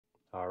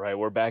All right,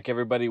 we're back,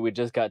 everybody. We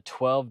just got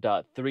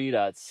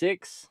 12.3.6.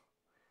 Let's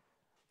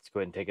go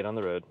ahead and take it on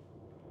the road.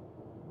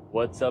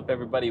 What's up,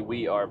 everybody?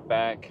 We are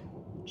back.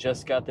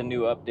 Just got the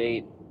new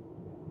update.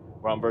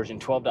 We're on version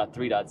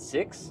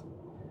 12.3.6.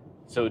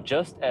 So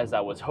just as I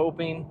was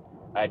hoping,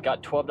 I had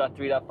got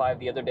 12.3.5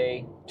 the other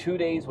day. 2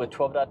 days with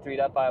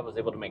 12.3.5, I was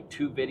able to make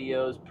 2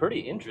 videos.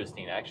 Pretty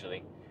interesting,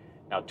 actually.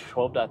 Now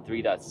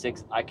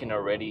 12.3.6, I can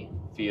already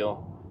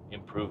feel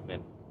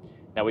improvement.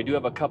 Now we do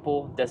have a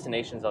couple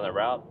destinations on the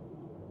route.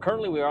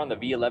 Currently, we are on the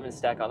V11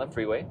 stack on the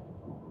freeway.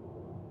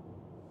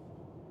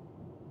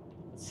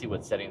 Let's see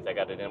what settings I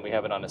got it in. We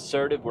have it on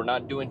assertive. We're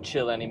not doing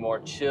chill anymore.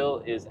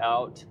 Chill is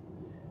out.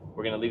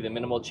 We're going to leave the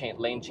minimal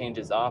lane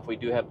changes off. We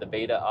do have the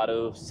beta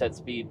auto set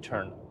speed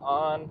turned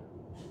on.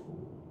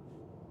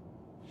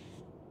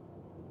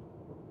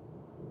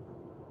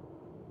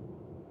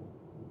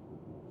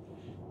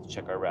 Let's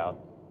check our route.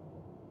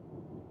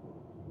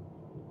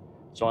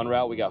 So on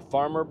route, we got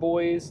Farmer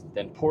Boys,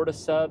 then Porta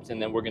Subs,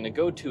 and then we're going to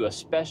go to a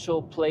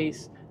special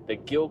place, the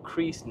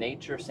Gilcrease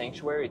Nature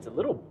Sanctuary. It's a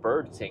little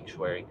bird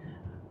sanctuary.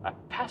 I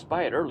passed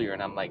by it earlier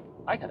and I'm like,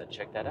 I gotta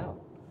check that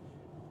out.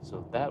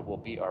 So that will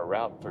be our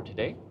route for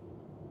today.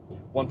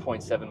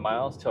 1.7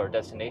 miles to our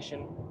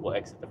destination. We'll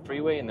exit the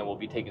freeway and then we'll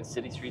be taking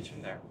city streets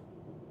from there.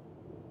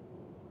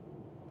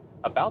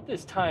 About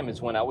this time is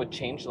when I would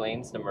change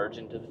lanes to merge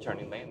into the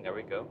turning lane. There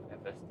we go,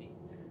 FSD,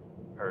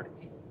 heard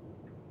me.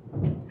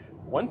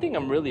 One thing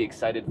I'm really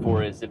excited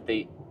for is if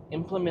they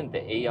implement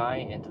the AI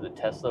into the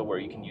Tesla where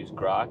you can use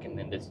Grok and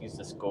then just use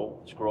the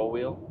scroll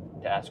wheel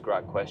to ask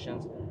Grok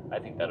questions. I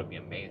think that'll be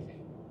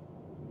amazing.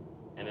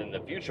 And in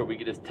the future, we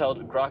could just tell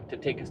Grok to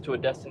take us to a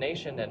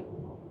destination and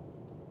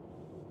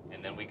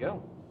then we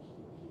go.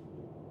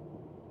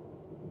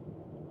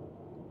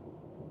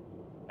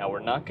 Now we're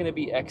not going to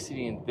be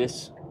exiting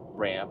this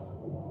ramp.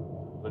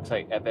 Looks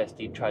like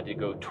FSD tried to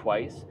go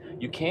twice.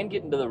 You can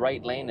get into the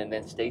right lane and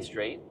then stay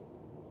straight.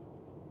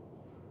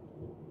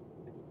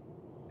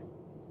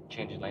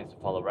 Changing lanes to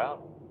follow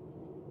route.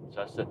 So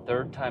that's the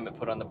 3rd time it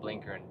put on the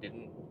blinker and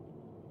didn't.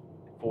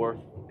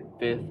 4th,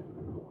 5th,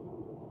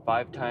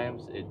 5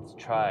 times it's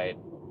tried.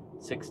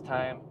 6th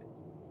time,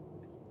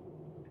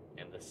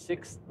 and the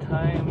 6th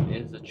time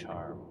is a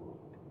charm.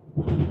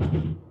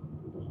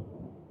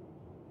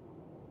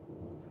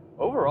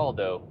 Overall,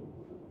 though,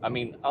 I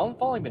mean, I've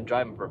only been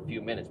driving for a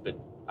few minutes, but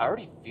I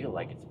already feel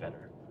like it's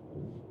better.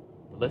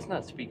 But let's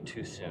not speak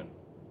too soon.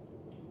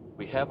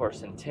 We have our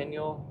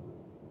Centennial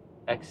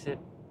exit.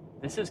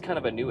 This is kind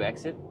of a new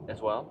exit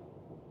as well.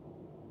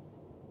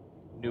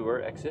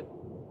 Newer exit.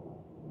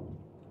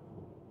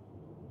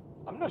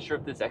 I'm not sure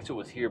if this exit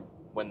was here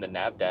when the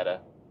nav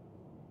data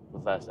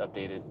was last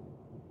updated.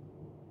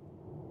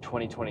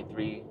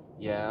 2023,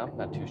 yeah, I'm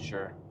not too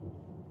sure.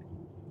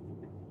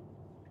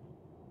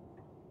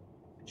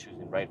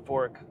 Choosing right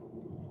fork.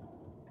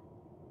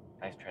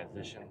 Nice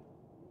transition.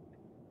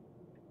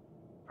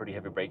 Pretty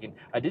heavy braking.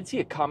 I did see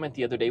a comment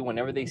the other day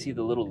whenever they see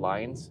the little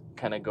lines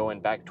kind of going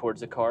back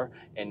towards the car,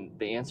 and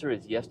the answer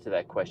is yes to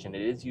that question.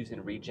 It is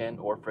using regen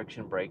or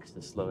friction brakes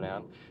to slow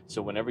down.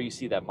 So whenever you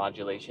see that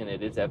modulation,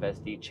 it is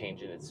FSD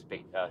changing its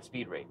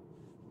speed rate.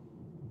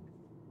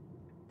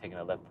 Taking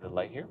a left for the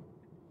light here.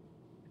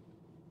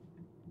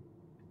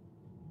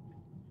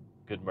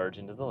 Good merge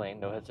into the lane,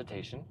 no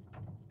hesitation.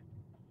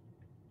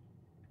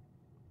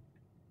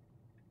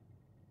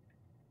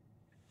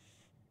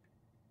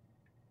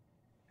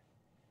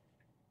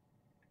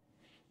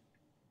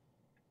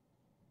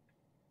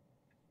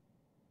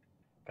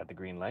 Got the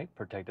green light,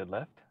 protected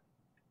left.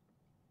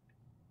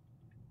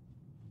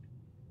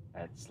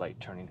 Add slight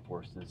turning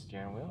force to the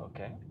steering wheel,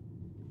 okay.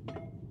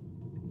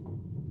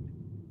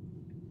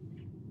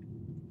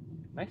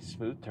 Nice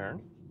smooth turn.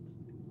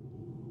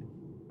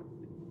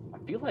 I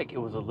feel like it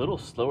was a little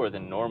slower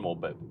than normal,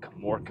 but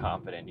more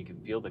confident. You can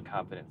feel the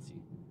confidence.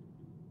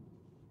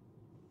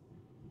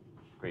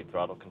 Great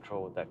throttle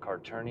control with that car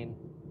turning.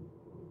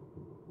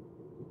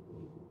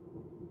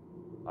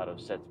 Auto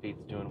set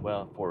speed's doing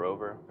well, 4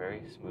 over,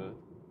 very smooth.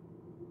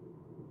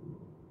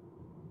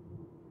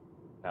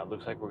 Now it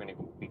looks like we're going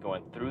to be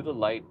going through the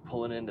light,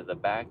 pulling into the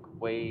back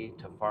way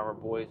to Farmer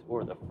Boys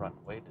or the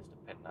front way, just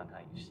depending on how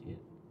you see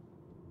it.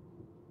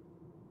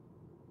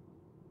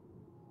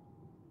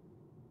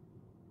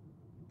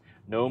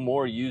 No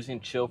more using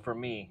chill for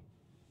me.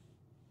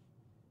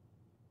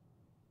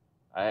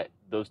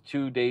 Those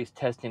 2 days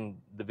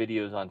testing the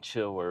videos on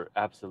chill were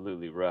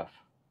absolutely rough.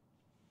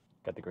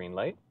 Got the green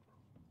light.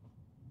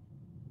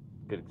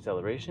 Good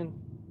acceleration.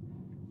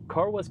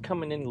 Car was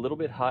coming in a little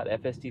bit hot.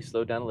 FSD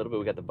slowed down a little bit.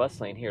 We got the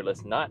bus lane here.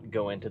 Let's not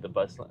go into the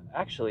bus lane.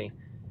 Actually,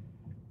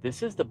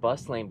 this is the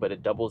bus lane, but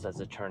it doubles as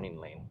a turning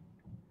lane.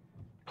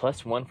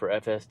 +1 for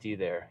FSD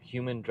there.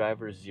 Human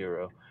driver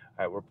 0. All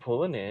right, we're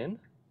pulling in.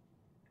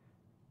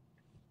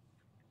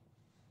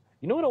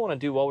 You know what I want to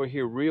do while we're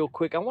here real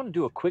quick? I want to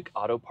do a quick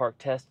auto park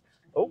test.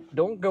 Oh,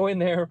 don't go in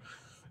there.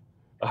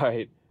 All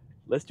right,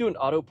 let's do an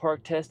auto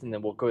park test and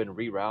then we'll go ahead and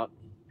reroute.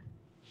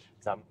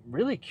 So I'm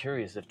really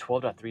curious if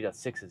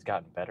 12.3.6 has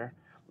gotten better.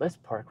 Let's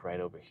park right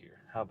over here.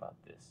 How about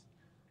this?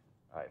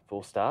 All right,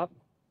 full stop.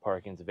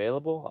 Parking's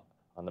available.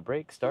 On the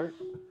brake, start.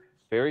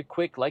 Very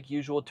quick, like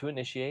usual, to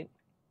initiate.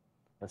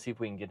 Let's see if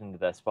we can get into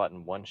that spot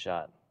in one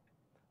shot.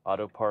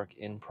 Auto park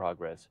in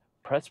progress.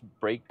 Press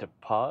brake to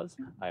pause.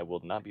 I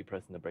will not be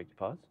pressing the brake to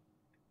pause.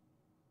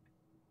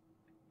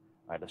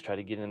 All right, let's try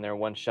to get in there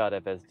one shot,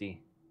 FSD.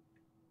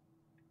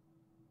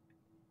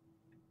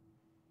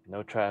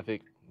 No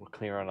traffic. We're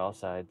clear on all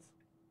sides.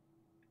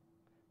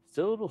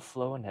 Still a little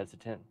slow and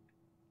hesitant.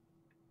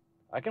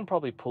 I can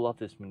probably pull off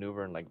this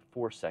maneuver in like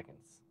 4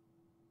 seconds.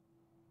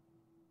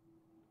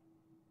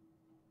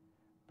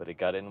 But it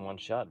got in one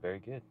shot. Very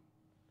good.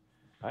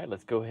 All right,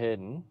 let's go ahead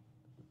and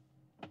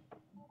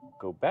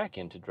go back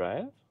into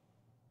drive.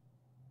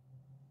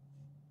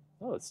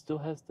 Oh, it still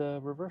has the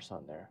reverse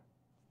on there.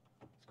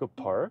 Let's go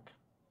park.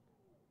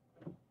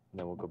 And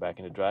then we'll go back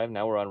into drive.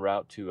 Now we're on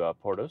route to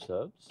Porto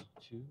Subs.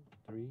 2,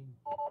 3,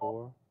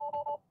 4.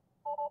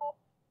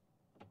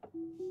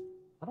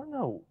 I don't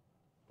know.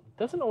 It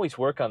doesn't always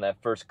work on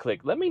that first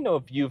click. Let me know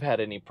if you've had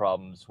any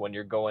problems when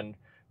you're going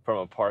from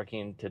a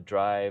parking to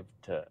drive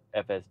to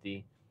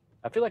FSD.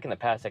 I feel like in the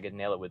past I could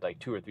nail it with like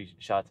 2 or 3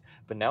 shots,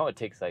 but now it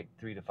takes like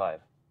 3 to 5.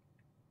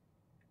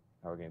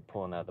 Now we're going to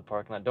pull out the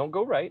parking lot. Don't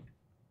go right.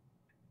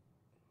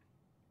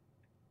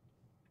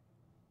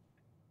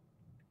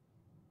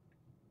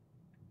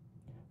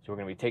 So we're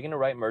going to be taking a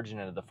right, merging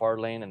into the far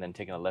lane, and then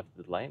taking a left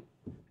to the light.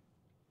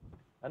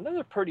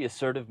 Another pretty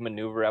assertive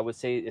maneuver, I would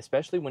say,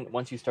 especially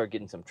once you start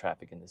getting some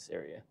traffic in this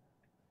area.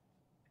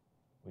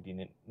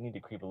 We need to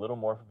creep a little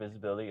more for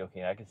visibility.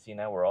 Okay, I can see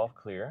now we're all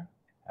clear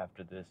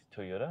after this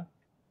Toyota.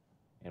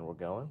 And we're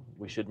going.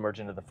 We should merge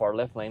into the far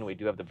left lane. We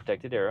do have the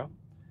protected arrow.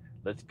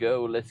 Let's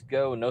go, let's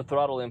go. No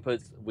throttle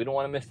inputs. We don't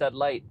want to miss that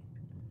light.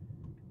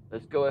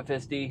 Let's go,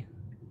 FSD.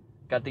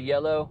 Got the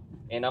yellow,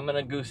 and I'm going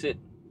to goose it.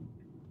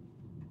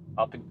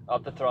 Off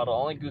the throttle.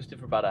 Only goosed it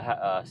for about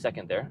a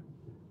second there,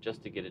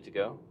 just to get it to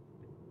go.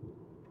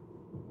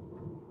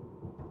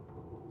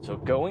 So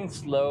going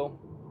slow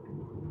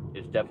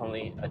is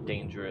definitely a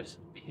dangerous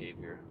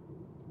behavior.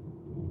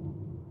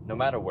 No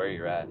matter where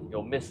you're at,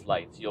 you'll miss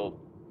lights. You'll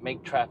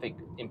make traffic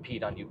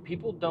impede on you.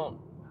 People don't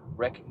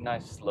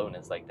recognize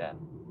slowness like that.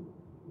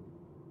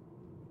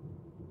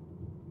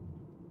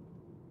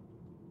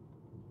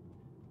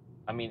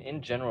 I mean,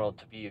 in general,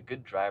 to be a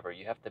good driver,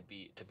 you have to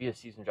be a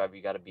seasoned driver,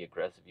 you got to be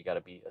aggressive, you got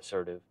to be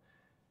assertive.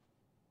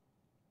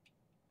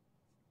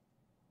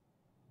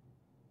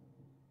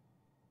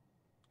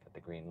 Got the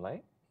green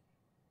light.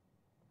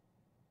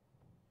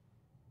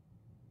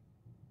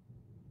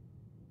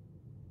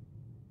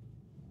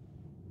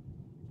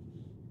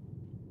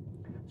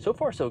 So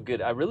far, so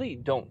good. I really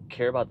don't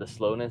care about the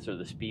slowness or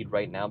the speed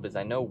right now because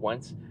I know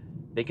once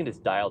they can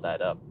just dial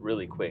that up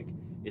really quick.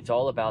 It's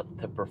all about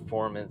the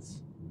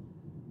performance,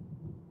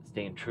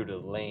 staying true to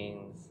the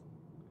lanes.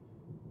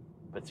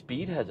 But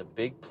speed has a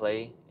big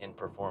play in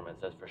performance,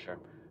 that's for sure.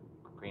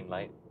 Green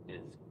light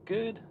is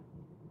good.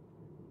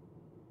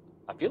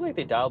 I feel like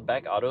they dialed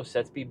back auto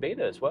set speed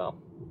beta as well.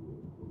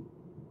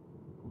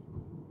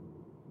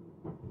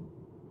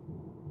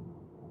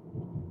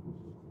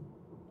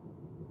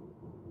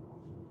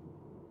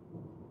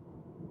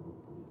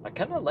 I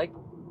kind of like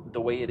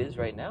the way it is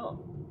right now,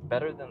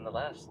 better than the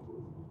last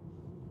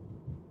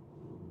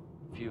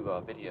few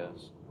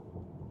videos.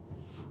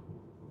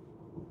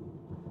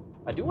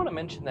 I do want to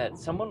mention that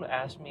someone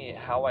asked me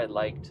how I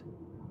liked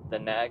the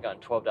nag on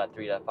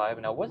 12.3.5,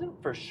 and I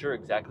wasn't for sure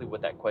exactly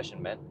what that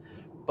question meant,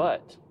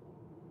 but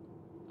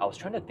I was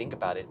trying to think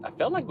about it. I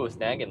felt like it was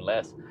nagging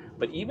less,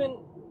 but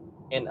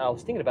and I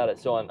was thinking about it,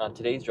 so on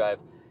today's drive,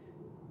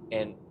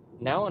 and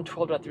now on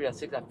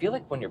 12.3.6, I feel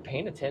like when you're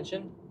paying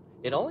attention,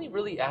 it only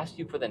really asks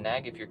you for the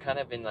nag if you're kind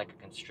of in like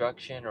a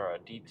construction or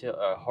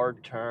a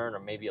hard turn, or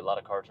maybe a lot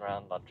of cars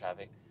around, a lot of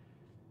traffic.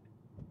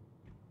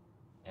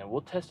 And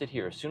we'll test it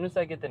here. As soon as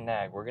I get the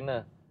nag, we're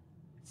gonna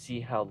see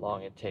how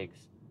long it takes.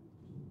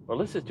 Or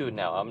let's just do it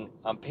now.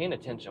 I'm paying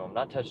attention. I'm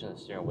not touching the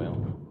steering wheel.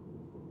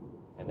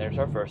 And there's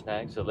our first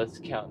nag. So let's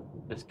count.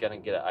 Let's get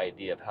an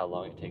idea of how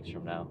long it takes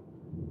from now.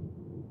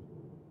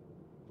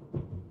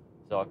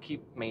 So I'll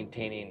keep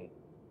maintaining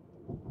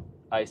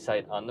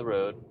eyesight on the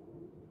road.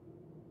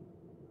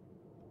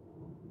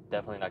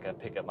 Definitely not gonna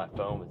pick up my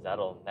phone because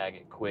that'll nag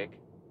it quick.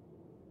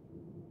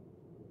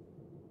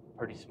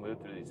 Pretty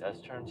smooth through these S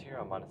turns here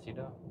on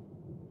Montecito.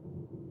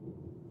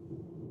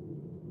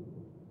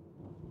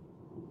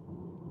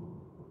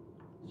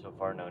 So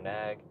far, no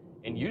nag.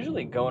 And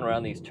usually going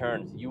around these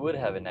turns, you would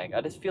have a nag.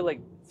 I just feel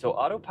like, so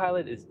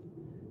autopilot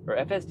or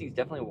FSD is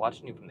definitely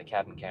watching you from the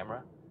cabin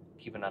camera,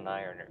 keeping an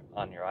eye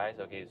on your eyes.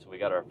 Okay, so we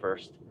got our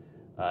first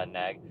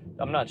nag.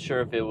 I'm not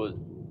sure if it was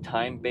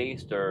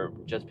time-based or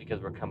just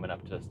because we're coming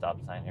up to a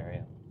stop sign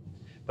area.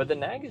 But the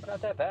nag is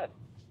not that bad.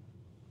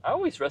 I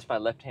always rest my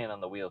left hand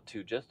on the wheel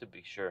too, just to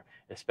be sure,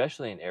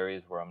 especially in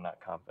areas where I'm not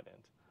confident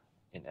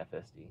in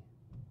FSD.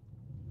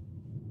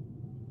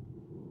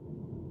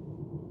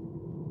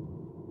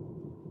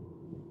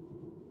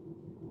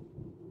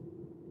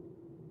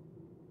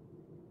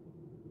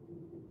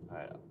 All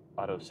right,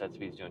 auto set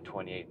speed is doing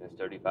 28 and it's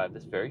 35.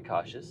 That's very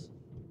cautious.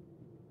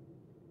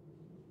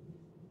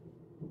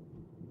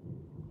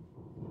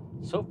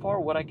 So far,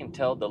 what I can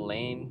tell, the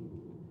lane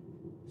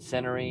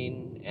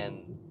centering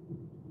and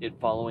it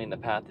following the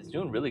path is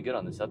doing really good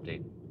on this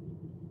update.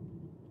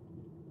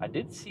 I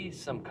did see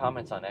some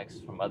comments on X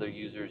from other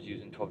users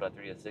using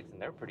 12.3.6, and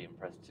they're pretty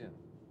impressed too.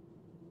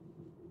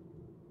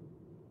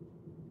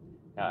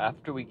 Now,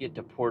 after we get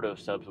to Porto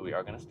subs, we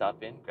are going to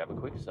stop in, grab a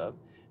quick sub,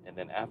 and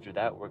then after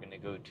that, we're going to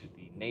go to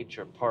the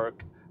Nature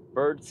Park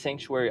Bird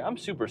Sanctuary. I'm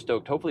super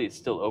stoked. Hopefully, it's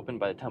still open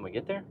by the time we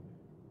get there.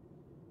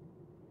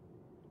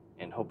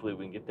 And hopefully,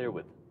 we can get there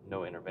with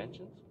no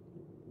interventions.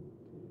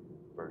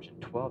 Version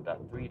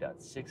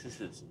 12.3.6.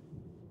 This is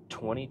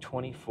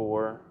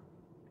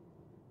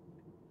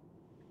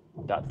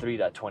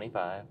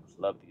 2024.3.25.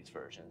 Love these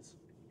versions.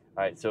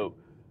 All right, so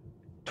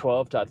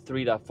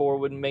 12.3.4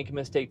 wouldn't make a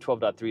mistake,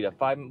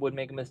 12.3.5 would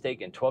make a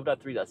mistake, and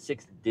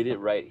 12.3.6 did it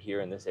right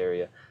here in this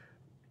area.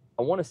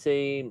 I want to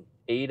say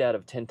 8 out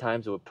of 10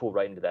 times it would pull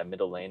right into that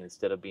middle lane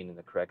instead of being in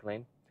the correct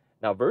lane.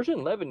 Now, version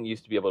 11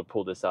 used to be able to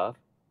pull this off.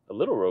 A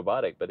little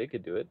robotic, but it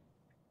could do it.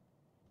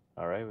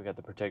 All right, we got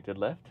the protected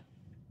left.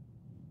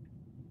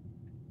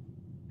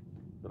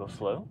 A little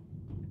slow.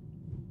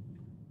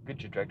 Good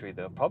trajectory,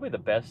 though. Probably the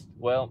best,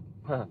 well,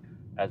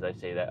 as I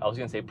say that, I was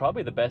going to say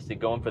probably the best at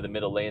going for the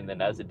middle lane, and then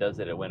as it does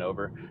it, it went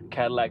over.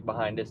 Cadillac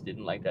behind us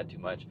didn't like that too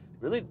much.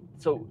 Really,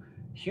 so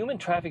human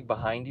traffic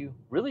behind you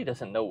really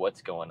doesn't know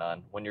what's going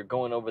on when you're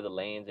going over the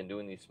lanes and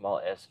doing these small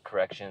S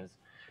corrections.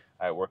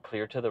 All right, we're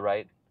clear to the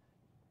right.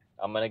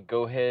 I'm going to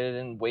go ahead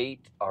and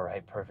wait. All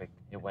right, perfect.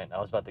 It went. I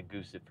was about to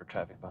goose it for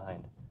traffic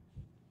behind.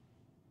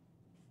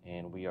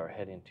 And we are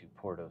heading to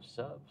Porto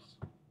subs.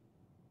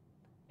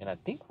 And I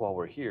think while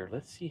we're here,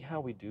 let's see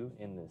how we do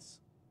in this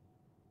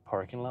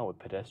parking lot with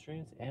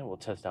pedestrians, and we'll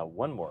test out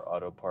one more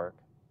auto park.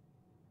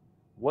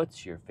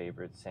 What's your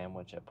favorite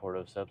sandwich at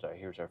Porto subs? All right,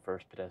 here's our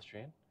first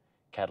pedestrian.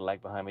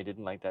 Cadillac behind me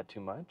didn't like that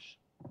too much.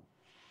 All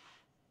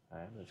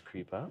right, let's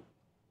creep up.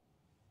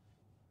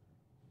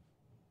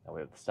 Now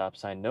we have the stop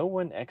sign. No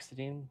one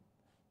exiting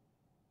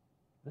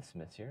the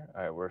Smiths here.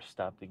 All right, we're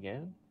stopped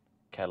again.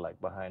 Cadillac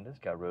behind us,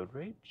 got road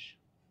rage.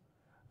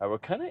 All right, we're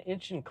kind of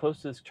inching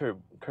close to this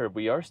curb.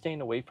 We are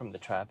staying away from the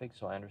traffic,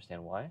 so I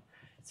understand why.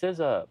 It says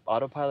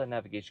autopilot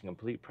navigation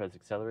complete, press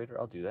accelerator.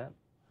 I'll do that.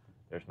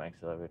 There's my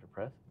accelerator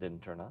press.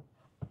 Didn't turn on.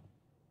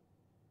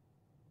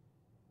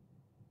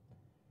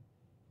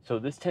 So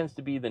this tends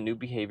to be the new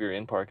behavior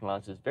in parking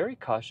lots. It's very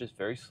cautious,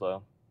 very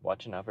slow,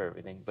 watching out for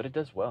everything, but it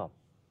does well.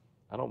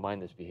 I don't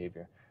mind this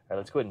behavior. All right,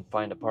 let's go ahead and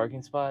find a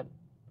parking spot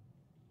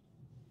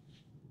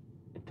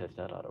and test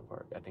out auto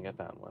park. I think I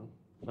found one.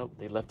 Nope,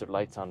 they left their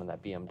lights on in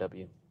that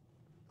BMW.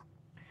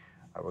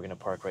 All right, we're gonna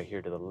park right here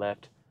to the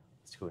left.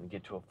 Let's go ahead and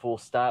get to a full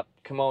stop.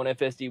 Come on,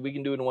 FSD, we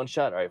can do it in one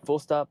shot. All right, full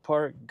stop,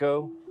 park,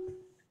 go.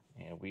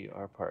 And we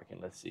are parking,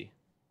 let's see.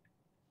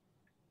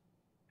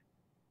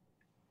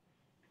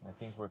 I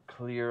think we're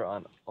clear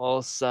on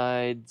all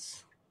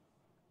sides.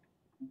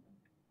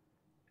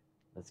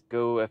 Let's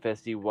go,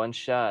 FSD, one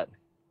shot.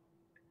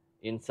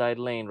 Inside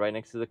lane, right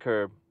next to the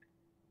curb.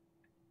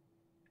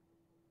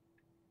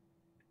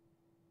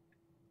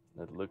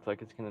 It looks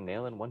like it's gonna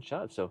nail in one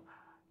shot. So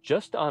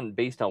just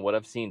based on what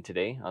I've seen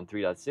today on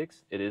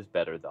 3.6, it is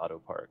better, the auto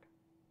park.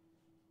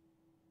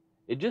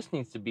 It just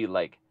needs to be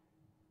like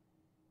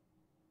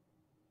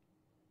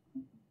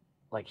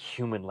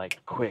human,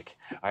 like quick.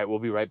 All right, we'll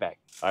be right back.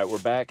 All right, we're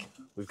back.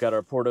 We've got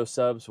our Porto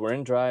subs. We're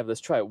in drive. Let's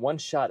try it. One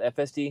shot,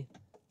 FSD.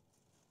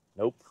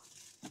 Nope.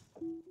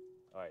 All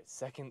right,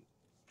 second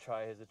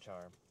try is a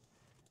charm.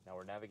 Now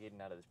we're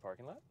navigating out of this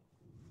parking lot.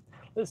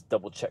 Let's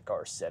double check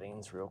our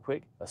settings real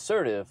quick.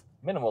 Assertive,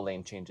 minimal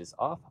lane changes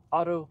off,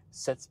 auto,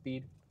 set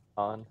speed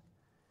on,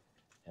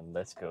 and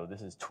let's go.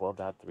 This is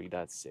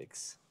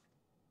 12.3.6.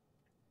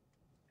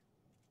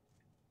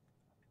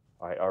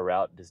 All right, our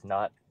route does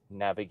not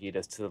navigate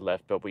us to the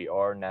left, but we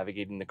are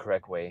navigating the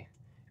correct way.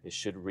 It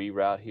should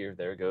reroute here.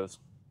 There it goes.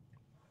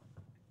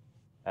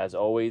 As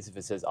always, if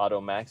it says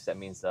auto max, that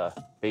means the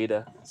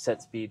beta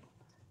set speed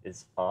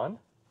is on.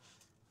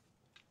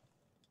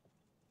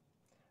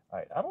 All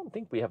right, I don't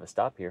think we have a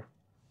stop here.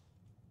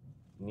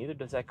 Neither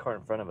does that car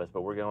in front of us,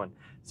 but we're going.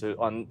 So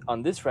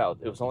on this route,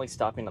 it was only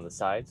stopping on the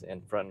sides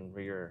and front and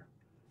rear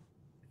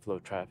flow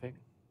traffic.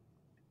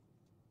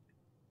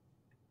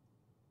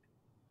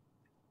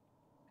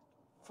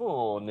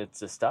 Full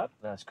NHTSA stop.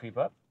 Let's creep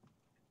up.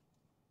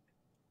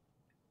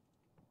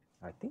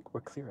 I think we're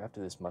clear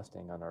after this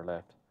Mustang on our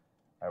left.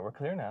 All right, we're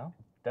clear now.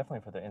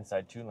 Definitely for the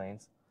inside 2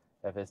 lanes.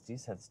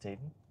 FSD's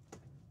hesitating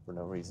for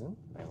no reason.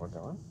 And we're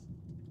going.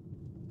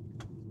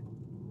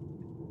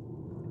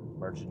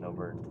 Merging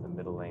over into the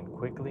middle lane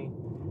quickly.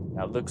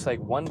 Now it looks like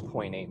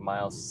 1.8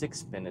 miles,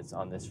 6 minutes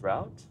on this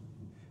route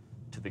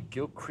to the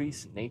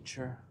Gilcrease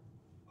Nature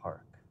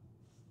Park.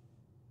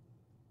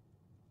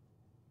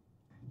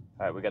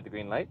 All right, we got the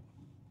green light.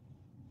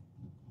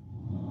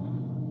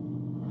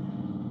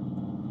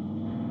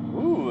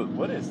 Ooh,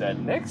 what is that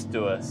next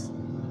to us?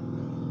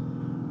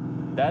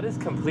 That is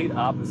complete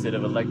opposite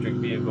of electric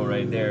vehicle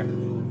right there.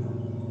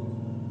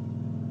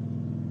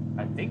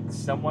 I think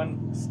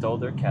someone stole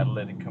their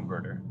catalytic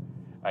converter.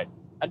 All right,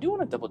 I do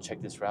want to double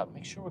check this route,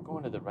 make sure we're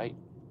going to the right.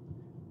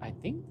 I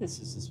think this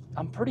is,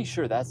 I'm pretty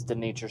sure that's the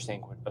nature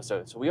sanctuary.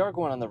 So we are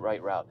going on the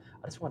right route.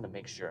 I just wanted to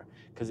make sure,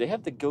 because they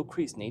have the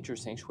Gilcrease Nature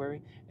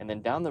Sanctuary, and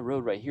then down the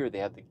road right here, they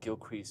have the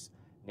Gilcrease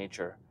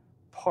Nature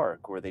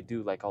Park, where they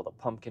do like all the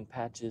pumpkin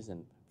patches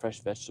and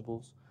fresh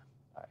vegetables.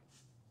 All right.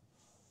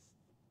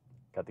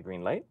 Got the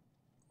green light.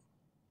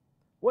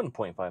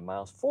 1.5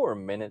 miles, 4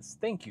 minutes.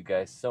 Thank you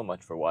guys so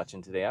much for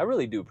watching today. I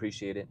really do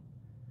appreciate it.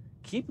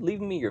 Keep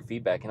leaving me your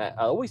feedback, and I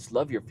always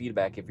love your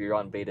feedback if you're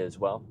on beta as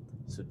well.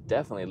 So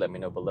definitely let me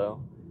know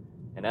below.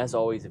 And as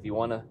always, if you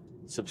want to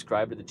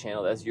subscribe to the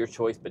channel, that's your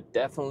choice, but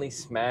definitely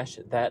smash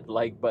that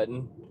like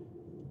button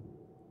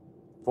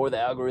for the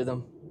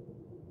algorithm.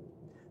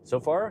 So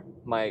far,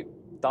 my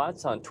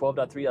thoughts on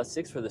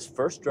 12.3.6 for this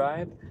first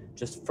drive,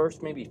 just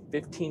first maybe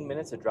 15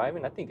 minutes of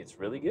driving, I think it's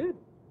really good.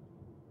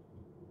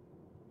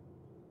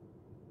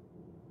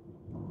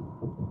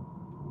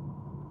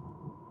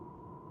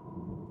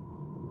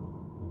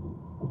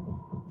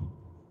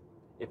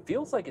 It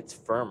feels like it's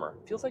firmer.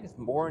 It feels like it's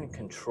more in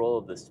control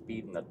of the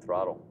speed and the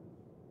throttle.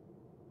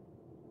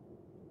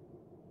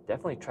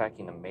 Definitely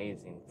tracking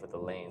amazing for the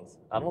lanes.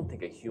 I don't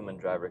think a human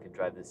driver could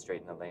drive this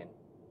straight in the lane.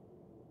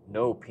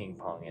 No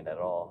ping-ponging at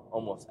all.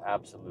 Almost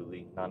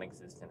absolutely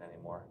non-existent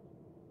anymore.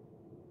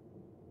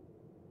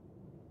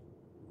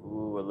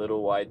 Ooh, a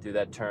little wide through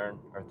that turn,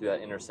 or through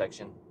that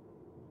intersection.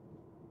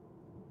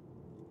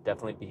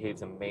 Definitely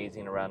behaves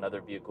amazing around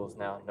other vehicles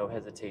now. No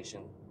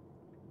hesitation,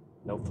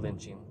 no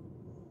flinching.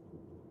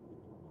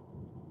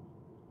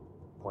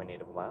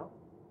 0.8 of a mile.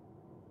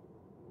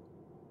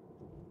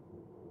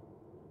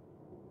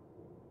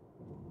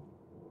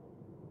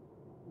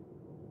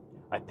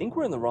 I think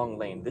we're in the wrong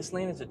lane. This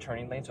lane is a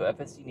turning lane, so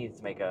FSD needs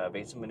to make a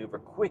evasive maneuver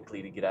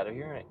quickly to get out of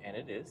here, and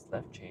it is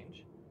left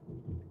change.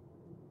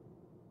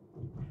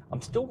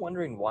 I'm still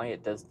wondering why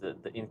it does the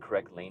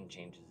incorrect lane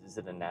changes. Is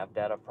it a nav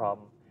data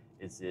problem?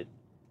 Is it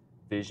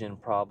vision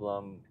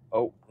problem?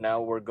 Oh,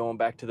 now we're going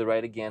back to the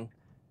right again.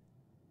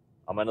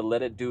 I'm gonna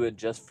let it do it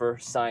just for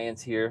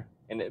science here.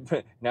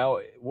 And now,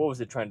 what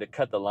was it, trying to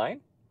cut the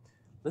line?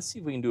 Let's see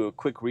if we can do a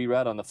quick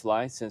reroute on the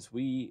fly, since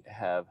we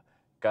have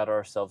got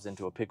ourselves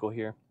into a pickle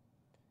here.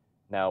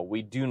 Now,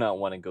 we do not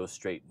want to go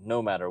straight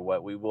no matter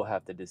what. We will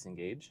have to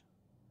disengage.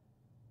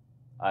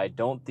 I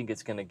don't think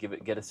it's going to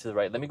get us to the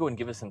right. Let me go and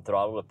give it some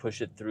throttle to push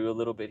it through a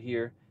little bit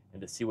here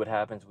and to see what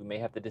happens. We may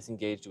have to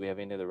disengage. Do we have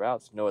any other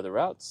routes? No other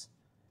routes.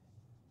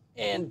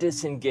 And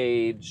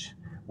disengage.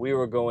 We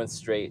were going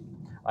straight.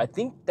 I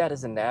think that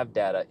is a nav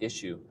data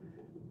issue.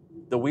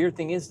 The weird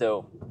thing is,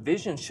 though,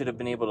 vision should have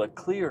been able to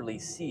clearly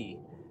see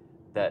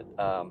that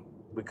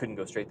we couldn't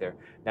go straight there.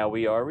 Now,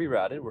 we are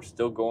rerouted. We're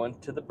still going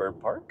to the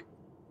bird park.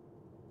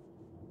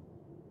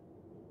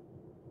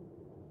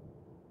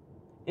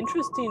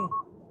 Interesting.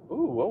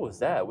 Ooh, what was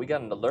that? We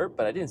got an alert,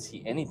 but I didn't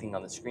see anything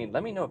on the screen.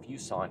 Let me know if you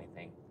saw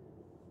anything.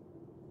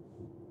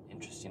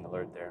 Interesting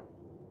alert there.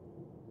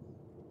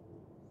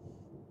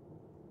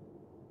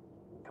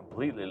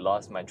 Completely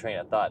lost my train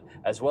of thought.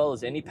 As well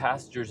as any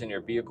passengers in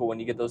your vehicle, when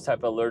you get those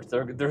type of alerts,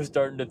 they're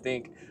starting to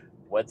think,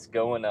 what's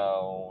going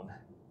on?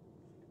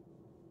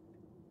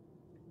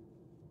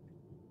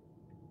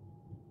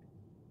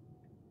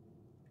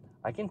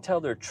 I can tell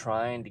they're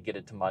trying to get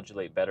it to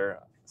modulate better,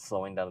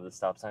 slowing down to the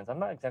stop signs. I'm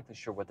not exactly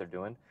sure what they're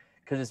doing,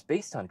 because it's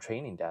based on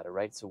training data,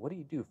 right? So what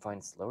do?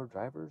 Find slower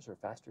drivers or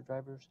faster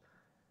drivers?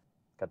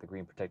 Got the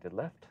green protected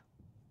left.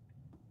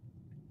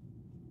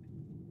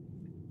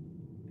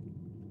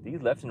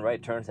 These left and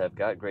right turns have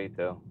got great,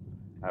 though.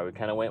 All right, we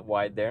kind of went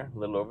wide there, a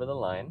little over the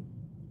line.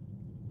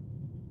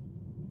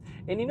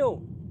 And you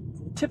know,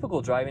 typical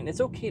driving,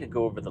 it's okay to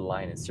go over the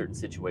line in certain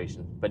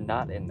situations, but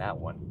not in that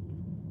one.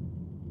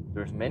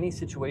 There's many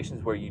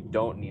situations where you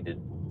don't need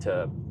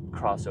to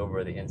cross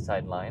over the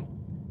inside line.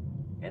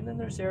 And then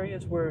there's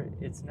areas where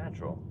it's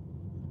natural.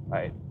 All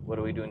right, what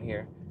are we doing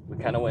here? We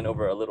kind of went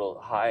over a little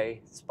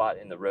high spot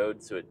in the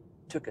road, so it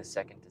took a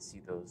second to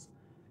see those.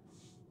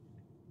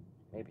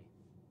 Maybe.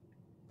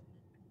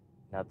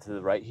 Now to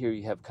the right here,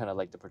 you have kind of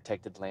like the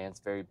protected lands,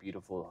 very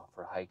beautiful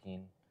for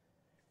hiking.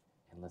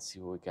 And let's see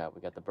what we got.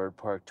 We got the bird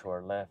park to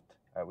our left.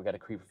 All right, we got a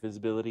creeper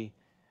visibility.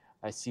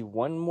 I see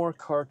one more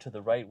car to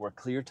the right. We're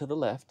clear to the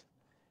left.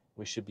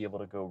 We should be able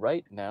to go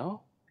right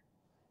now.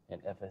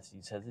 And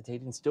FSD's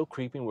hesitating, still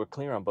creeping. We're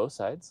clear on both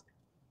sides.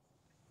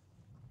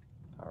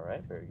 All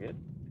right, very good.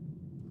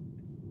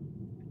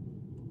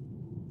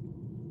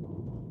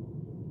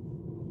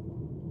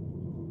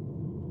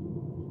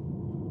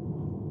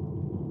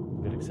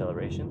 Good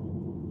acceleration.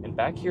 And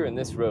back here in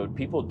this road,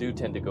 people do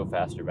tend to go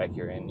faster back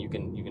here, and you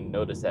can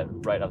notice that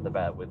right off the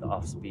bat with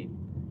off speed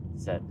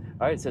set.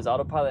 All right, it says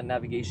autopilot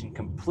navigation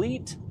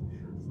complete.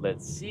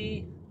 Let's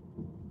see.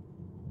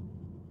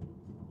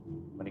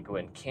 I'm gonna go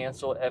ahead and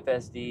cancel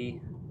FSD,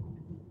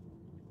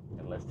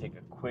 and let's take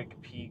a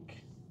quick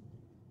peek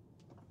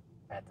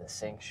at the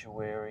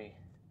sanctuary.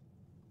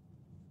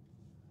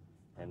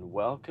 And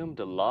welcome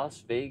to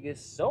Las Vegas.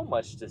 So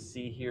much to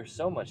see here,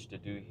 so much to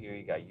do here.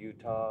 You got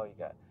Utah, you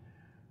got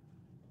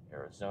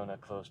Arizona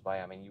close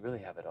by. I mean, you really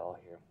have it all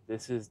here.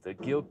 This is the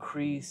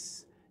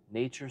Gilcrease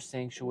Nature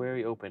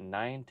Sanctuary, open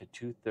 9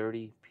 to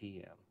 2:30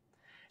 p.m.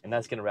 And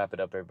that's going to wrap it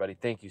up, everybody.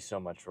 Thank you so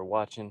much for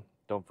watching.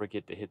 Don't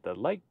forget to hit the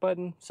like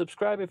button,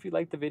 subscribe if you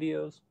like the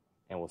videos,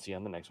 and we'll see you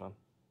on the next one.